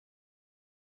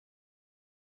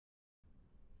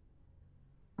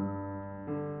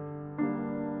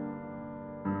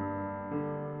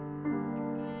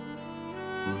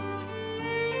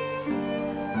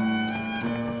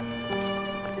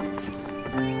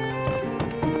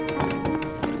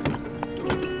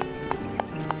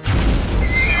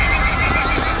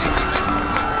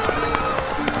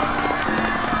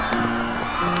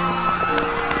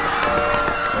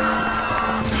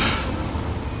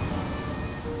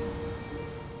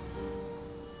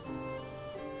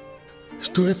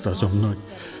Stuetta som noin.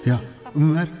 Ja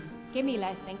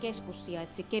Kemiläisten keskus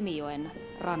sijaitsi Kemijoen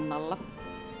rannalla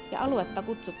ja aluetta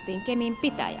kutsuttiin Kemin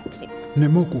pitäjäksi. Ne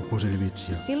moku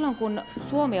poselivitsia. Silloin kun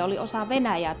Suomi oli osa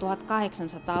Venäjää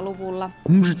 1800-luvulla,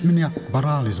 Musit minä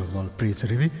varallisoval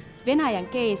priitserivi. Venäjän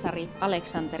keisari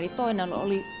Aleksanteri II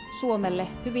oli Suomelle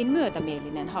hyvin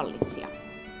myötämielinen hallitsija.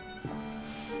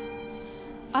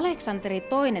 Aleksanteri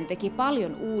II teki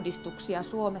paljon uudistuksia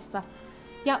Suomessa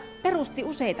ja perusti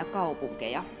useita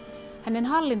kaupunkeja. Hänen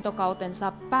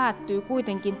hallintokautensa päättyy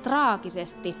kuitenkin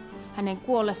traagisesti hänen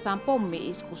kuollessaan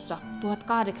pommi-iskussa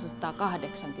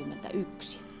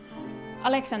 1881.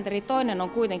 Aleksanteri II on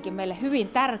kuitenkin meille hyvin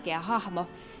tärkeä hahmo,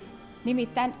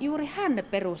 nimittäin juuri hän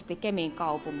perusti Kemin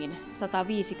kaupungin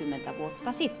 150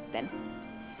 vuotta sitten.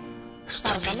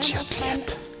 Tarkalleen ottaen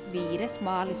 5.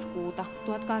 maaliskuuta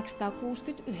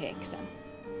 1869.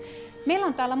 Meillä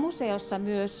on täällä museossa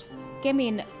myös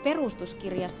Kemin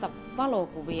perustuskirjasta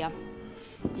valokuvia.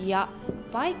 Ja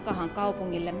paikkahan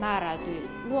kaupungille määräytyi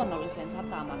luonnollisen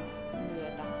sataman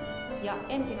myötä. Ja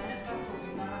ensimmäinen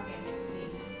kaupunki, joka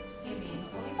rakennettiin Kemiin,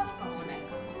 oli pakkahuoneen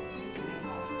kaupunki.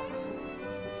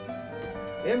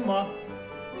 Emma,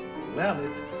 tule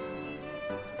nyt.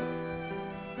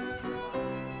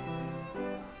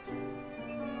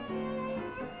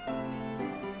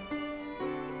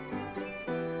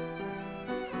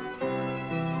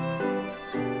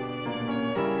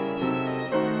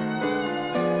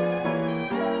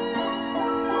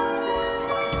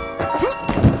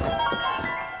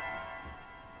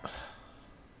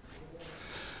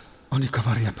 Onika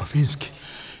varja po finski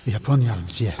ja ponjalm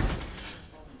sie.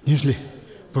 Nysli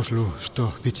poslu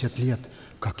sto pitsjat liat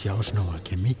kakja osnova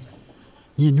Kemi.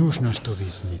 Niin nuusnasto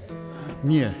visnit.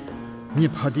 Mie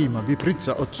bhadima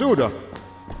vipritsa otsuda.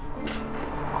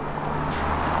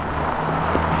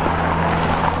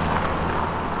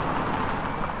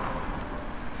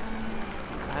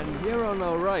 And here on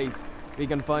our right, we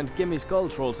can find Kemi's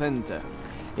cultural center.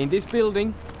 In this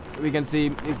building, we can see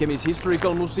Kemi's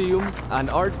historical museum and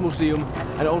art museum,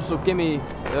 and also Kemi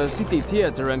city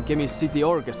theater and Kemi's city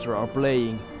orchestra are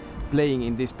playing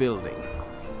in this building.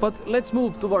 But let's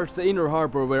move towards the inner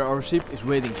harbor where our ship is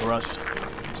waiting for us.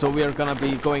 So we are gonna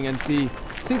be going and see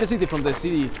the city from the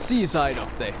seaside of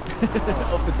the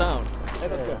of the town.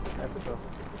 Let's go.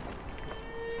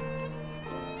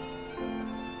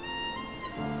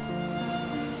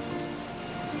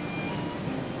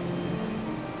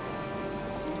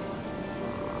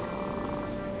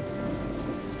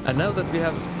 And now that we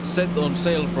have set on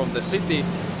sail from the city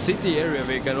area,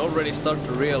 we can already start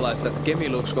to realize that Kemi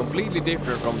looks completely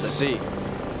different from the sea.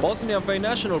 Bosnian Bay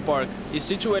National Park is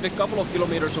situated a couple of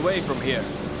kilometers away from here.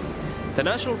 The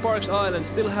national park's islands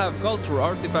still have cultural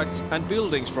artifacts and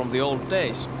buildings from the old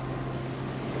days.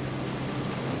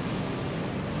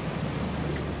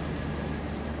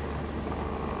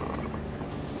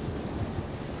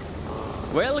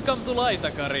 Welcome to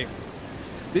Laitakari.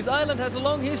 This island has a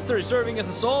long history serving as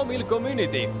a sawmill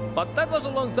community, but that was a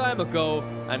long time ago,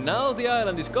 and now the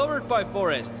island is covered by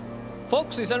forest.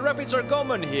 Foxes and rabbits are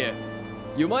common here.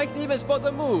 You might even spot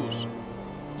a moose.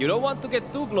 You don't want to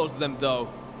get too close to them though.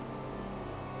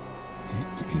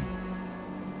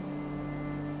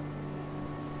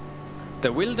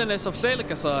 The wilderness of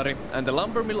Selkäsaari and the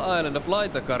lumbermill island of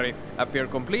Laitakari appear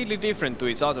completely different to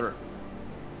each other.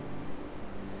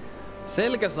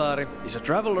 Selkäsaari is a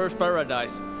traveler's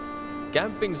paradise.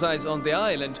 Camping sites on the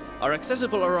island are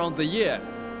accessible around the year.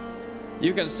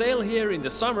 You can sail here in the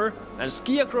summer and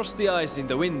ski across the ice in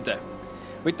the winter.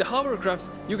 With the hovercraft,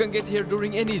 you can get here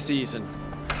during any season.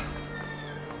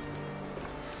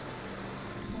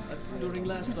 During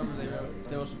last summer,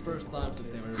 there was the first time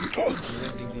that they were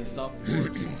renting these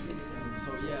subboards.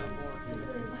 So yeah,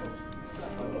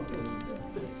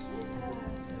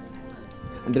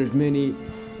 and there's many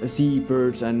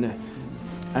seabirds and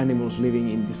animals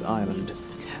living in this island.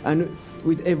 And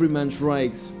with every man's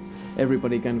rights,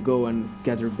 everybody can go and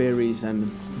gather berries and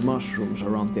mushrooms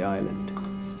around the island.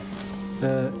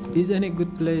 Is any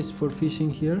good place for fishing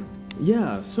here?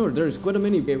 Yeah, sure. There's quite a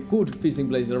many good fishing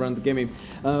places around the Kemi,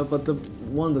 but the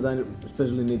one that I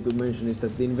especially need to mention is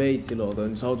that in Veitsilo,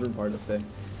 the southern part of the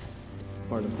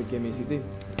Kemi city,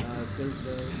 there's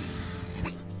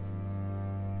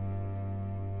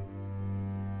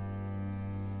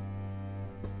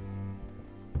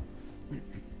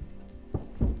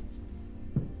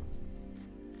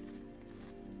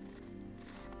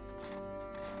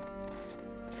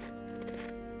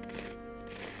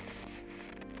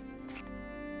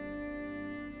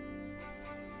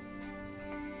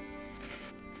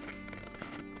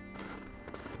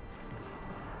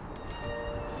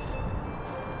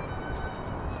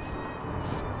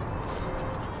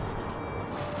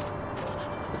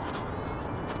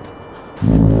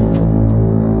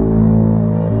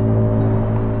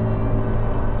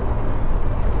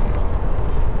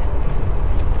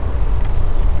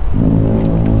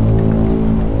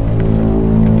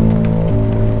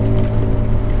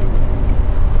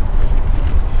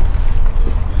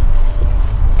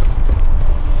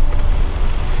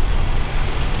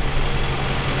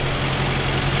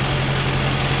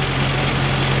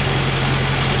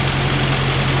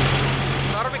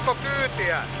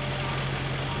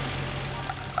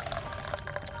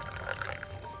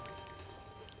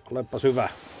Olepa hyvä.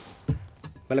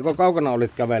 Melko kaukana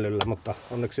olit kävelyllä, mutta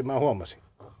onneksi mä huomasin.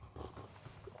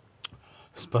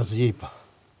 Spasiba.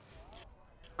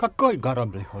 Какой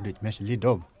корабль ходит между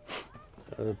ледов?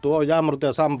 Tuo on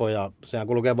jäänmurtaja Sampo ja sehän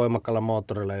kulkee voimakkaalla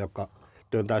moottorilla, joka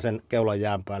työntää sen keulan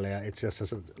jään päälle ja itse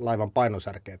asiassa laivan paino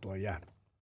särkee tuon jään.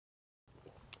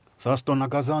 За что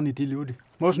наказаны эти люди?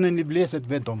 Можно не влезать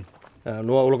в дом.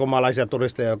 Nuo ulkomaalaisia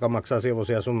turisteja, joka maksaa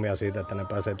sivuisia summia siitä, että ne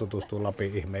pääsee tutustumaan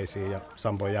Lapin ihmeisiin ja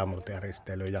Sampon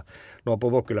jäänmurtajaristeilyyn. Ja nuo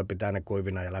puvut kyllä pitää ne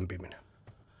kuivina ja lämpiminä.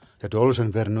 Ja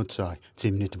tuollaisen vernut sai,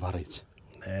 simnit varits.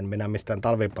 En minä mistään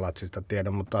talvipalatsista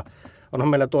tiedä, mutta onhan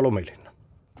meillä tuo lumilinna.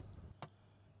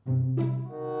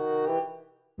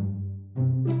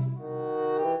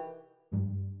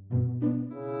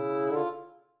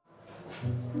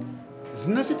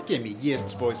 Znasit Kemi jest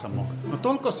svoj samok. No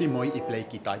tolko simoi i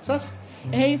pleikki taitsas?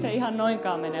 Ei se ihan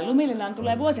noinkaan mene. Lumilinnan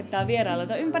tulee vuosittain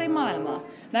vierailijoita ympäri maailmaa.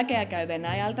 Väkeä käy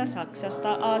Venäjältä,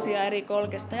 Saksasta, Aasia eri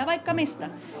kolkesta ja vaikka mistä.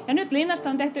 Ja nyt linnasta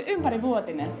on tehty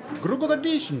ympärivuotinen.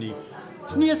 Krukogadishni,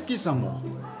 snieski samo.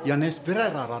 Ja ne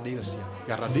spirera radilsia.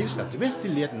 Ja radilsia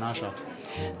tvesti liet nashat.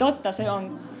 Totta se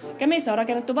on. Kemissä on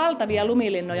rakennettu valtavia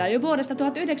lumilinnoja jo vuodesta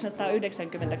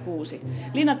 1996.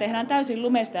 Linna tehdään täysin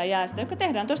lumesta ja jäästä, joka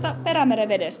tehdään tuosta Perämeren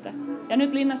vedestä. Ja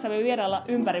nyt linnassa voi vierailla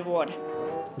ympäri vuoden.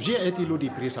 Že eti ludi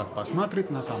prisat pasmatrit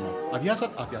na samo.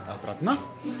 Aviasat aviat apratna?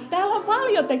 Täällä on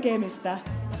paljon tekemistä.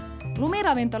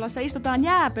 Lumiravintolassa istutaan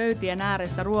jääpöytien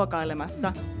ääressä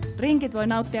ruokailemassa. Rinkit voi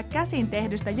nauttia käsin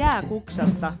tehdystä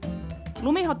jääkuksasta.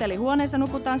 Lumihotellihuoneessa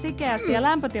nukutaan sikeästi ja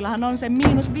lämpötilahan on sen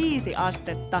 -5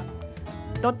 astetta.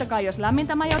 Totta kai jos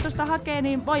lämmintä majoitusta hakee,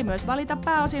 niin voi myös valita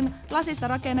pääosin lasista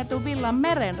rakennetun villan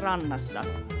meren rannassa.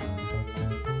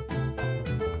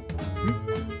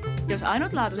 Jos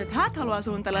ainutlaatuiset häät haluaa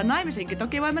suunnitella naimisiinkin,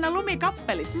 toki voi mennä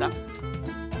lumikappelissa.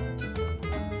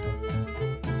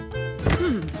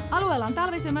 Alueella on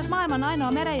talvisin myös maailman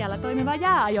ainoa merenjäällä toimiva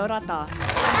jääajorata.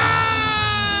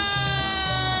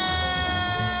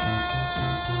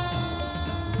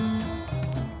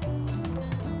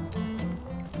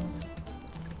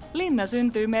 Linna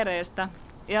syntyy merestä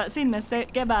ja sinne se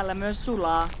keväällä myös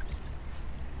sulaa.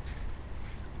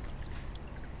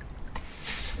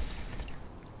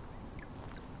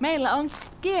 Meillä on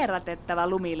kierrätettävä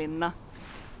lumilinna.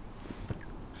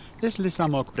 Если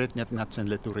самок предмет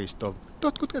для туристов,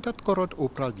 тоткут этот город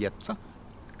убрал детца?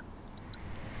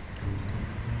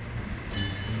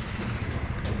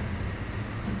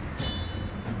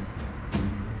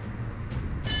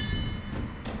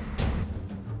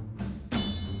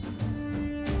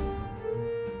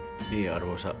 Niin,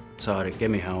 arvoisa saari,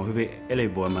 Kemihän on hyvin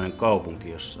elinvoimainen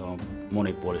kaupunki, jossa on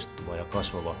monipuolistuva ja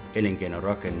kasvava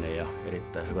elinkeinorakenne ja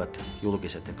erittäin hyvät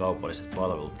julkiset ja kaupalliset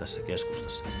palvelut tässä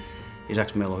keskustassa.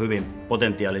 Lisäksi meillä on hyvin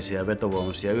potentiaalisia ja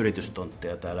vetovoimaisia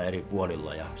yritystontteja täällä eri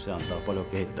puolilla ja se antaa paljon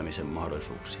kehittämisen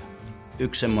mahdollisuuksia.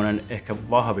 Yksi semmoinen ehkä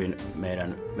vahvin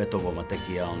meidän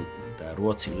vetovoimatekijä on tämä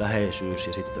Ruotsin läheisyys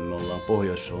ja sitten me ollaan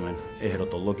Pohjois-Suomen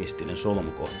ehdoton logistinen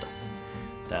solmukohta.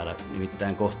 Täällä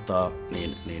nimittäin kohtaa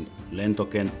niin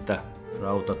lentokenttä,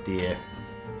 rautatie,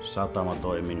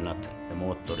 satamatoiminnat ja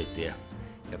moottoritie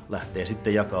ja lähtee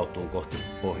sitten jakautumaan kohti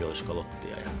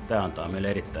Pohjoiskalottia. Ja tämä antaa meille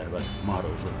erittäin hyvät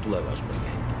mahdollisuudet tulevaisuuden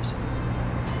kehittämiseen.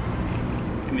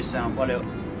 Missä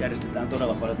järjestetään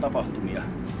todella paljon tapahtumia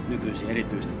nykyisin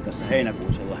erityisesti tässä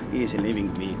heinäkuisella Easy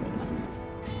Living-viikolla.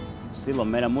 Silloin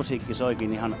meidän musiikki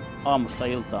soikin ihan aamusta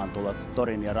iltaan tuolla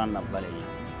torin ja rannan välillä.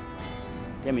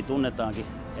 Kemi tunnetaankin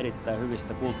erittäin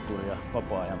hyvistä kulttuuri- ja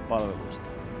vapaa-ajan palveluista.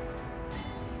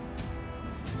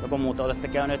 Joko muuta olette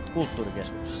käyneet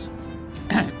kulttuurikeskuksessa?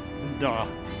 Da.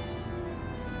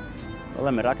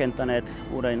 Olemme rakentaneet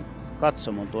uuden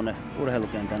katsomon tuonne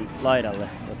urheilukentän laidalle,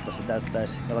 jotta se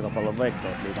täyttäisi jalkapallon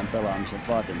Veikkausliigan pelaamisen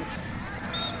vaatimukset.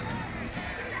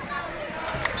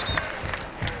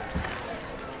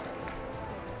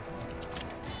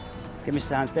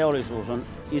 Kemissähän teollisuus on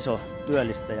iso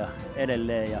työllistäjä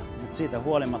edelleen, mutta siitä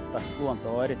huolimatta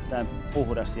luonto on erittäin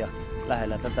puhdas ja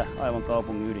lähellä tätä aivan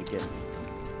kaupungin ydinkeskusta.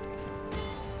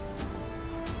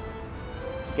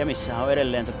 Kemissähän on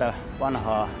edelleen tätä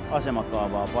vanhaa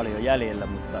asemakaavaa paljon jäljellä,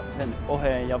 mutta sen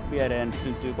oheen ja viereen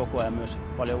syntyy koko ajan myös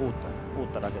paljon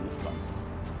uutta rakennuskantaa.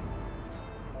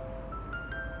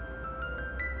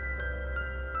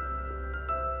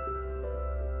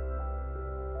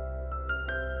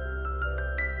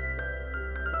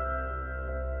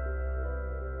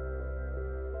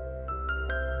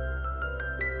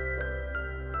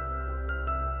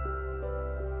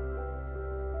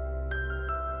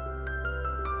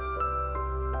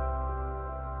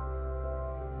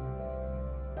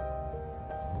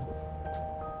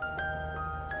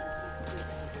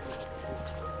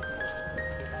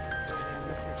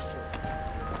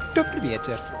 Dobry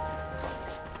wieczór.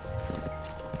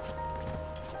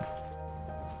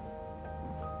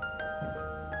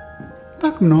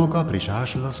 Так много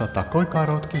пришло за такой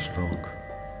короткий срок.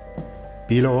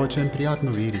 Было очень приятно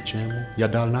видеть, чему я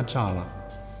дал начало.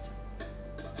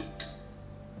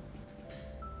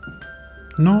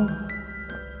 Но,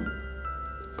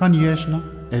 конечно,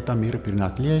 это мир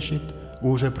принадлежит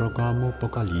уже другому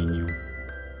поколению.